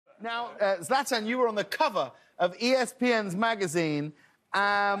Now, Zlatan, you were on the cover of ESPN's magazine,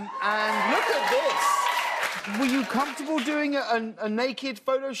 and look at this. Were you comfortable doing a naked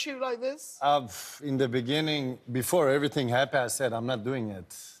photo shoot like this? In the beginning, before everything happened, I said, I'm not doing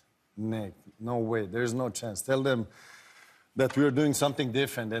it. Nick, no way, there's no chance. Tell them that we were doing something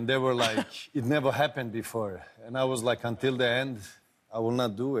different. And they were like, it never happened before. And I was like, until the end, I will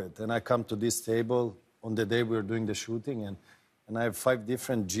not do it. And I come to this table on the day we were doing the shooting, and I have 5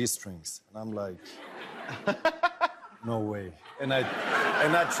 different G-strings. And I'm like, no way. And I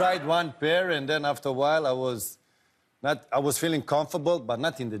tried one pair, and then after a while, I was feeling comfortable, but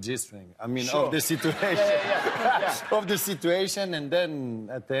not in the G-string. I mean, sure. Of the situation. Yeah. Of the situation, and then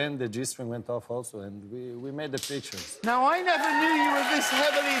at the end, the G-string went off also, and we made the pictures. Now, I never knew you were this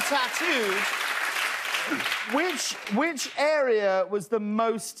heavily tattooed. Which area was the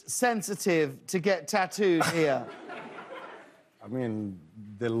most sensitive to get tattooed here? I mean,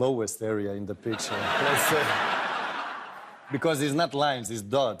 the lowest area in the picture. Let's say. Because it's not lines, it's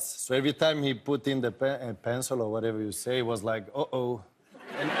dots. So every time he put in the pencil or whatever you say, it was like, uh-oh.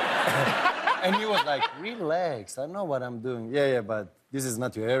 And he was like, relax, I know what I'm doing. Yeah, but this is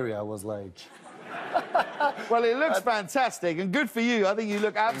not your area. I was like... Well, it looks fantastic, and good for you. I think you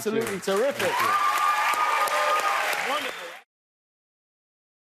look absolutely terrific.